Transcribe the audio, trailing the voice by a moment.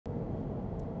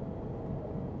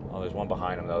Oh, there's one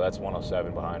behind him though. That's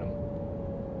 107 behind him.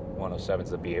 107's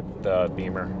the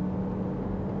Beamer.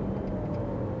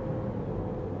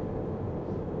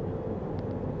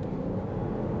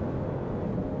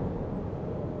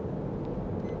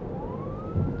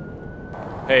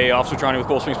 Hey, Officer Trani with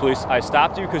Cold Springs Police. I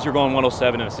stopped you because you're going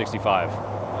 107 and a 65.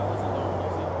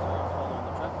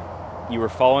 You were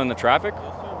following the traffic? Yes,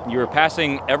 sir. You were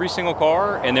passing every single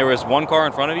car, and there was one car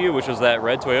in front of you, which was that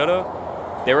red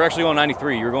Toyota. They were actually going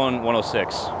 93. You were going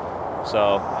 106. So. I'm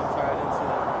sorry, I didn't see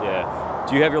that. Yeah.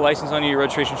 Do you have your license on you, your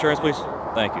registration insurance, please?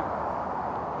 Thank you.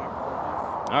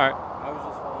 All right. I was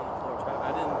just following the flow of traffic.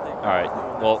 I didn't think. All right.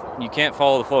 Well, you can't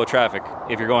follow the flow of traffic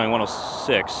if you're going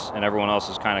 106 and everyone else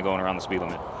is kind of going around the speed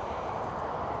limit.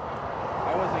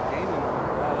 I wasn't gaining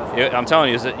on that. Yeah, I'm telling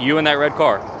you, is it you in that red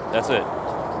car? That's it.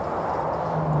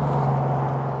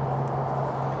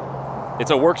 It's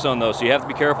a work zone though, so you have to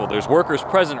be careful. There's workers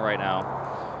present right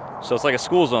now. So it's like a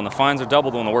school zone. The fines are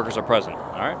doubled when the workers are present.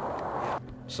 All right?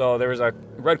 So there was a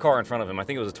red car in front of him. I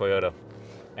think it was a Toyota.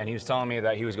 And he was telling me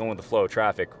that he was going with the flow of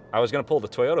traffic. I was going to pull the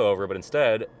Toyota over, but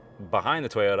instead, behind the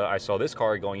Toyota, I saw this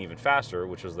car going even faster,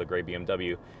 which was the gray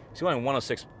BMW. He's going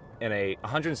 106 in a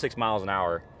 106 miles an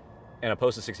hour in a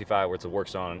posted 65 where it's a work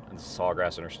zone and it's a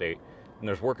Sawgrass interstate. And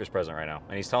there's workers present right now.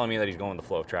 And he's telling me that he's going with the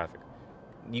flow of traffic.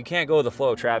 You can't go with the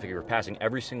flow of traffic if you're passing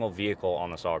every single vehicle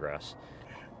on the Sawgrass.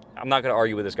 I'm not going to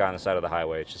argue with this guy on the side of the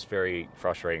highway. It's just very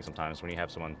frustrating sometimes when you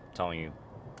have someone telling you,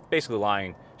 basically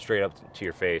lying straight up to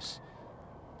your face.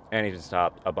 And he's been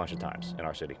stopped a bunch of times in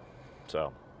our city.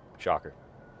 So, shocker.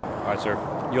 All right, sir.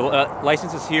 Your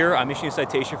license is here. I'm issuing a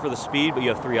citation for the speed, but you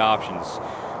have 3 options.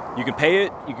 You can pay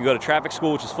it, you can go to traffic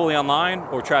school, which is fully online,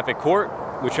 or traffic court.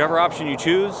 Whichever option you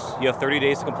choose, you have 30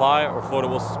 days to comply, or Florida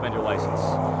will suspend your license.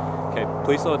 Okay,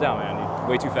 please slow it down, man. You're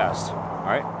way too fast. All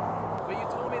right? But you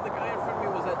told me the guy in front of me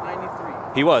was at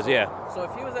 93. He was, yeah. So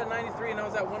if he was at 93 and I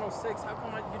was at 106, how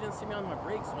come you didn't see me on my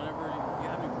brakes whenever you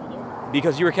had me pulled over?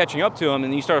 Because you were catching up to him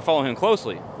and you started following him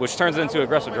closely, which turns into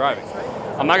aggressive driving.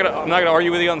 I'm not gonna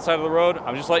argue with you on the side of the road.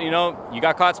 I'm just letting you know you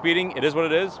got caught speeding. It is what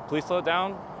it is. Please slow it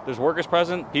down. There's workers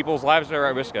present. People's lives are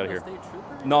at risk out here.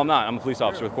 No, I'm not. I'm a police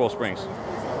officer with Coral Springs.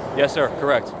 Yes, sir.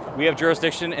 Correct. We have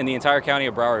jurisdiction in the entire county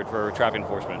of Broward for traffic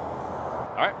enforcement.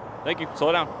 All right. Thank you.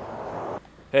 Slow down.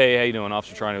 Hey, how you doing?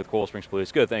 Officer Trani with Coral Springs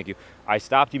Police. Good, thank you. I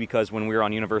stopped you because when we were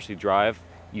on University Drive,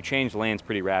 you changed lanes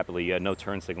pretty rapidly. You had no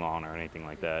turn signal on or anything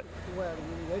like that. Where,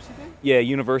 University? Yeah,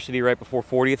 University right before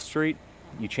 40th Street.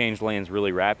 You changed lanes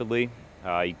really rapidly.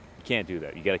 You can't do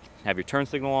that. You got to have your turn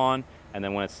signal on, and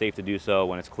then when it's safe to do so,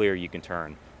 when it's clear, you can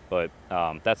turn. But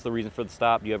that's the reason for the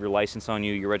stop. Do you have your license on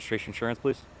you, your registration insurance,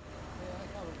 please? Yeah,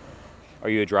 I have it. Are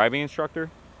you a driving instructor?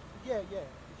 Yeah, sure.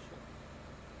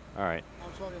 All right.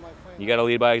 I'm sorry, my friend. You got to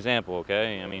lead by example,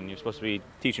 okay? I mean, you're supposed to be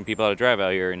teaching people how to drive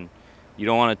out here, and you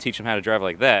don't want to teach them how to drive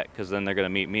like that, because then they're going to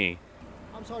meet me.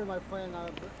 I'm sorry, my friend.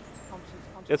 I'm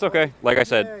It's sorry. okay. Like I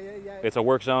said, Yeah. it's a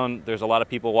work zone. There's a lot of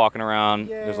people walking around.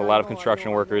 Yeah, There's a lot of I know,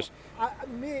 construction workers.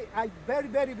 I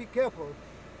very be careful.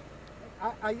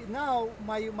 Now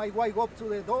my wife go up to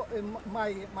the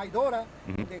my daughter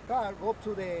in the car go up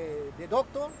to the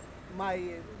doctor. My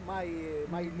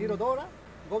little daughter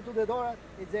go to the daughter.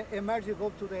 It's the emergency.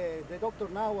 Go to the doctor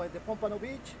now at the Pompano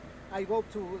Beach. I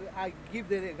give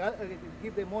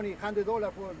the money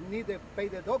 $100 for need to pay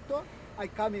the doctor. I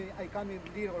come in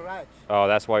little rush. Oh,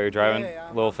 that's why you're driving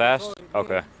Yeah, a little I'm fast? sorry.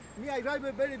 Okay. Me, I drive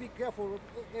very be careful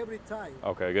every time.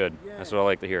 Okay, good. Yeah. That's what I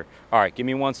like to hear. All right, give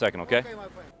me 1 second, okay? Okay, my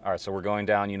friend. All right, so we're going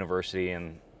down University,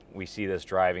 and we see this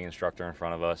driving instructor in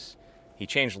front of us. He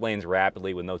changed lanes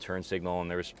rapidly with no turn signal, and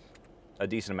there was a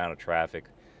decent amount of traffic.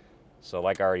 So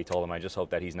like I already told him, I just hope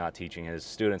that he's not teaching his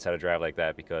students how to drive like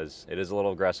that, because it is a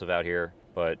little aggressive out here,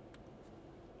 but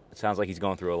it sounds like he's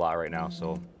going through a lot right now.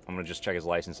 So I'm gonna just check his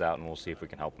license out, and we'll see if we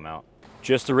can help him out.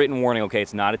 Just a written warning, okay?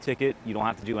 It's not a ticket. You don't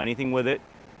have to do anything with it,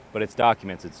 but it's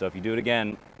documented. So if you do it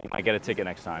again, you might get a ticket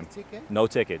next time. Ticket? No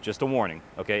ticket, just a warning,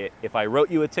 okay? If I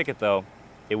wrote you a ticket though,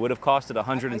 it would have costed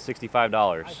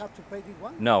 $165. I have to pay this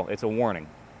one? No, it's a warning.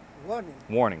 Warning.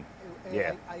 Warning.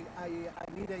 Yeah. I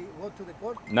need to go to the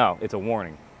court? No, it's a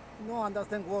warning. No,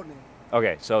 understand warning.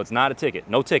 Okay, so it's not a ticket.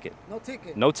 No ticket. No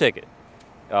ticket. No ticket.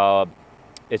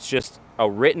 It's just a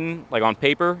written, like on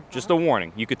paper, just a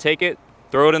warning. You could take it,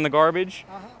 throw it in the garbage,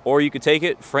 or you could take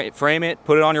it, frame it,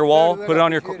 put it on your wall, Very put it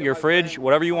on appreciate it, your my fridge, friend.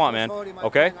 whatever you I'm want, so man. sorry, my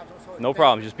Okay? friend, I'm so sorry. No Thank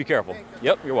problem. you. Just be careful. Thank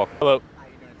Yep, you're welcome. Hello.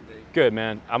 Good,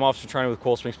 man. I'm Officer Trani with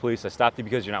Coral Springs Police. I stopped you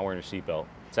because you're not wearing your seatbelt.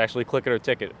 It's actually click it or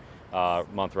ticket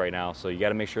month right now, so you got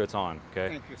to make sure it's on, okay?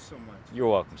 Thank you so much. You're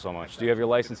welcome so much. Do you have your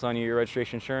license on you, your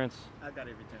registration insurance? I got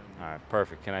everything. All right,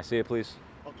 perfect. Can I see it, please?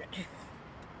 Okay.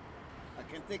 I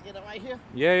can take it right here.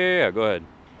 Yeah. Go ahead.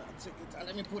 Check it out.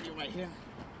 Let me put it right here.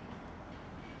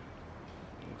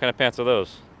 What kind of pants are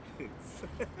those?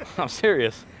 I'm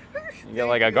serious. You got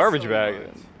like a you garbage so bag.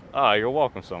 much. Oh, you're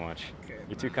welcome so much. Okay.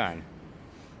 You're too kind.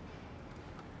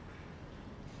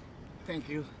 Thank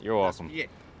you. You're welcome. Yeah,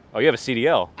 Oh, you have a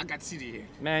CDL. I got CD here.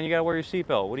 Man, you gotta wear your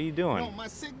seatbelt. What are you doing? No, my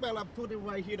seatbelt, I put it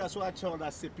right here. That's why I told I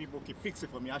said people can fix it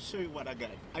for me. I'll show you what I got.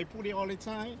 I put it all the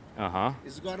time. Uh-huh.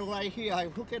 It's got it right here. I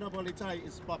hook it up all the time.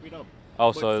 It's pop it up.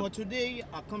 Oh, but so for today,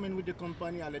 I come in with the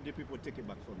company. I let the people take it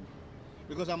back from me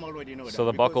because I'm already know that. so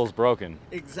the because- buckle's broken.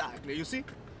 Exactly. You see?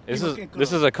 This People is can this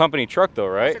come. is a company truck though,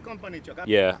 It's right? a company truck.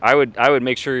 Yeah, I would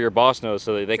make sure your boss knows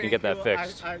so that they can Thank get that you.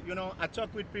 fixed. I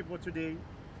talk with people today.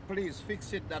 Please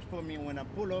fix it that for me. When I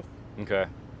pull off, Okay.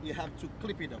 you have to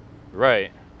clip it up.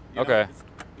 Right. You know, Okay.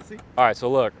 you see? All right. So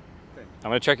look, Okay. I'm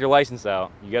gonna check your license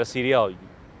out. You got a CDL.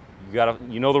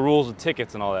 You know the rules of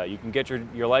tickets and all that. You can get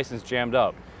your license jammed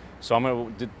up. So I'm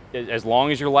gonna, as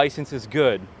long as your license is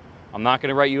good, I'm not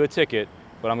gonna write you a ticket,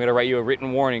 but I'm gonna write you a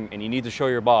written warning, and you need to show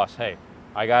your boss, hey,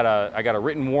 I got a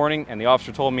written warning, and the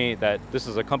officer told me that this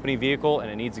is a company vehicle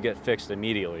and it needs to get fixed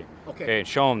immediately. Okay. And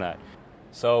show him that.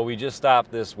 So we just stopped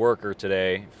this worker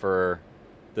today for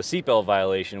the seatbelt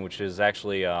violation, which is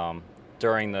actually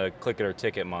during the Click It or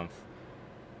Ticket month.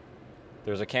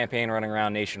 There's a campaign running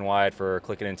around nationwide for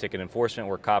Click It and Ticket enforcement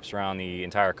where cops around the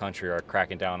entire country are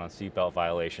cracking down on seatbelt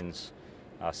violations.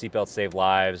 Seatbelts save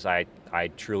lives. I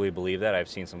truly believe that. I've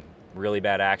seen some really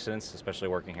bad accidents, especially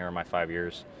working here in my 5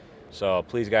 years. So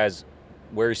please, guys,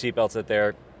 wear your seatbelts out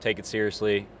there, take it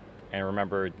seriously, and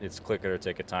remember it's Click It or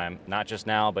Ticket time. Not just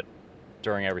now, but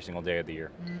during every single day of the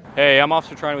year. Hey, I'm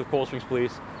Officer Trine with Cold Springs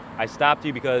Police. I stopped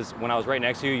you because when I was right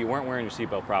next to you, you weren't wearing your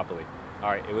seatbelt properly. All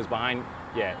right, it was behind,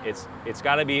 yeah, it's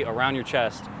gotta be around your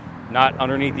chest, not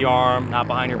underneath the arm, not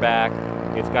behind your back.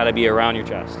 It's gotta be around your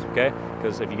chest, okay?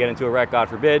 Because if you get into a wreck, God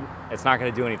forbid, it's not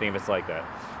gonna do anything if it's like that.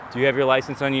 Do you have your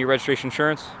license on you, your registration,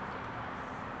 insurance?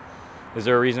 Is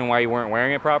there a reason why you weren't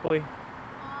wearing it properly? To be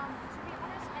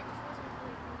honest, I just wasn't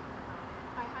really thinking about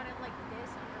it. I had it like this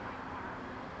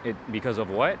under my arm. Because of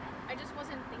what? I just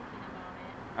wasn't thinking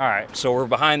about it. All right, so we're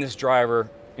behind this driver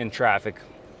in traffic,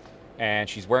 and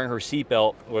she's wearing her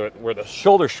seatbelt where the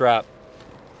shoulder strap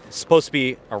is supposed to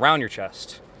be around your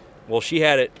chest. Well, she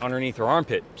had it underneath her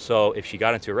armpit, so if she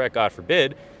got into a wreck, God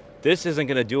forbid, this isn't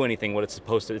gonna do anything what it's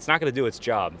supposed to. It's not gonna do its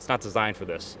job. It's not designed for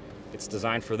this. It's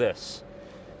designed for this.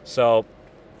 So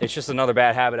it's just another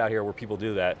bad habit out here where people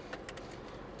do that.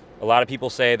 A lot of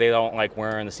people say they don't like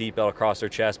wearing the seatbelt across their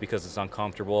chest because it's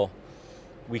uncomfortable.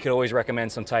 We could always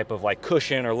recommend some type of like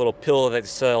cushion or little pillow that they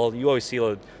sell. You always see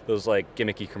those like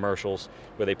gimmicky commercials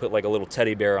where they put like a little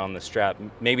teddy bear on the strap.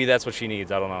 Maybe that's what she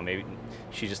needs. I don't know. Maybe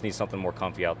she just needs something more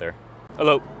comfy out there.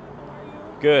 Hello. How are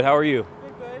you? Good. How are you?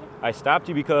 Good. I stopped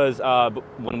you because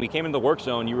when we came into the work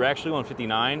zone, you were actually on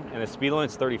 59 and the speed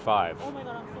limit's 35. Oh my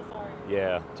god, I'm so sorry.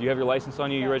 Yeah. Do you have your license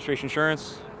on you, your registration,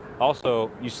 insurance?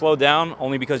 Also, you slowed down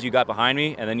only because you got behind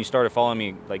me and then you started following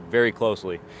me like very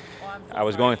closely. Oh, I'm so I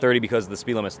was sorry. going 30 because the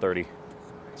speed limit's 30.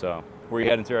 So, where are you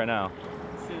heading to right now?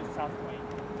 To South Point.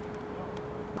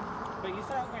 But you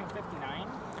said I was going 59?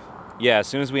 Yeah, as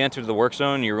soon as we entered the work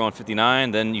zone, you were going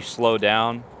 59, then you slowed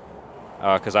down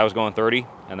because I was going 30,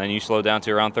 and then you slowed down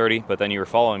to around 30, but then you were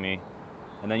following me.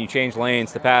 And then you changed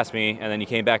lanes to pass me, and then you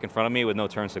came back in front of me with no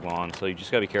turn signal on. So you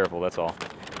just gotta be careful, that's all.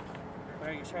 But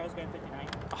are you sure I was going 59?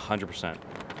 100%. Because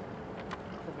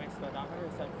my speedometer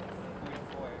said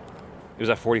 44. It was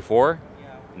at 44?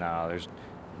 Yeah. No, there's,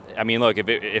 I mean, look, if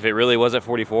it really was at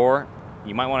 44,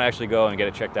 you might want to actually go and get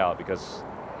it checked out because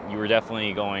you were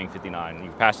definitely going 59. You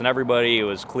were passing everybody. It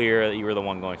was clear that you were the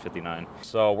one going 59.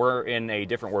 So we're in a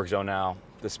different work zone now.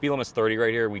 The speed limit's 30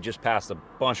 right here. We just passed a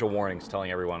bunch of warnings telling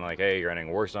everyone like, hey, you're entering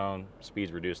a work zone.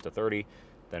 Speed's reduced to 30.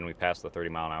 Then we passed the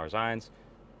 30-mile-an-hour signs.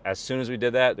 As soon as we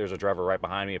did that, there's a driver right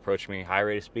behind me, approached me, high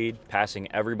rate of speed,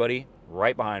 passing everybody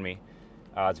right behind me.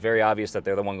 It's very obvious that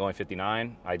they're the one going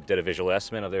 59. I did a visual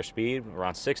estimate of their speed,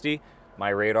 around 60. My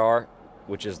radar,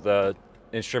 which is the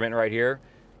instrument right here,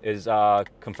 is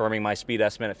confirming my speed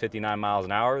estimate at 59 miles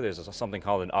an hour. There's something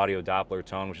called an audio Doppler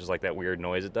tone, which is like that weird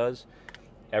noise it does.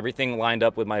 Everything lined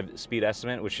up with my speed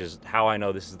estimate, which is how I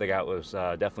know this is the guy that was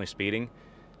definitely speeding.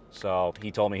 So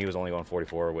he told me he was only going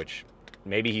 44, which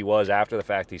maybe he was after the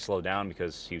fact he slowed down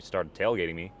because he started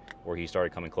tailgating me or he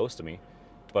started coming close to me.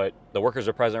 But the workers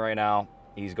are present right now.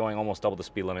 He's going almost double the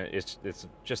speed limit. It's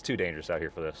just too dangerous out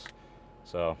here for this.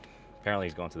 So apparently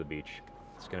he's going to the beach.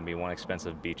 It's going to be one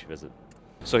expensive beach visit.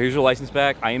 So here's your license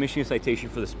back. I am issuing a citation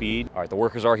for the speed. All right, the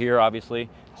workers are here, obviously.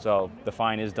 So the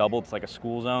fine is doubled. It's like a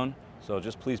school zone. So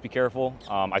just please be careful.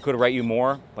 I could have write you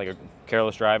more, like a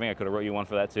careless driving. I could have wrote you one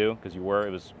for that too, because it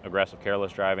was aggressive,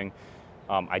 careless driving.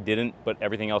 I didn't, but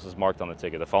everything else is marked on the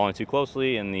ticket. The following too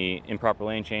closely and the improper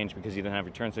lane change because you didn't have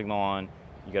your turn signal on.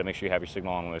 You gotta make sure you have your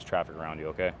signal on when there's traffic around you,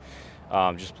 okay?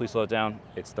 Just please slow it down.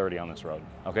 It's 30 on this road,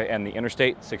 okay? And the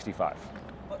interstate, 65.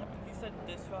 But you said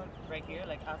this one right here,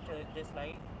 like after this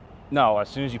light? No, as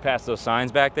soon as you pass those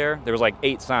signs back there was like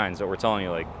 8 signs that were telling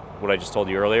you like what I just told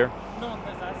you earlier. No,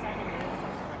 because that sign over there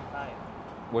says 45.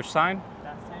 Which sign?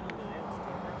 That sign over there, the speed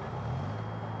marker,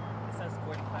 it says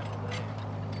 45 over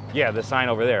there. Yeah, the sign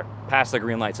over there. Past the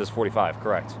green light says 45,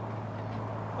 correct.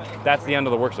 But That's the end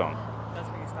of the work zone. That's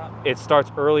where you stop. It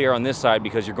starts earlier on this side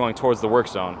because you're going towards the work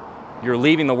zone. You're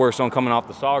leaving the work zone coming off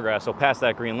the sawgrass, so past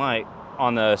that green light,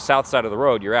 on the south side of the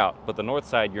road, you're out. But the north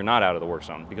side, you're not out of the work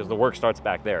zone because the work starts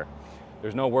back there.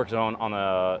 There's no work zone on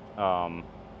the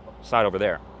side over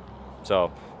there.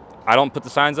 So I don't put the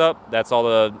signs up. That's all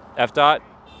the FDOT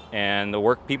and the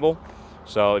work people.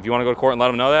 So if you want to go to court and let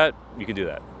them know that, you can do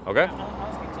that. Okay?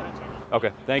 I'll speak to the attorney.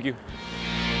 Okay, thank you.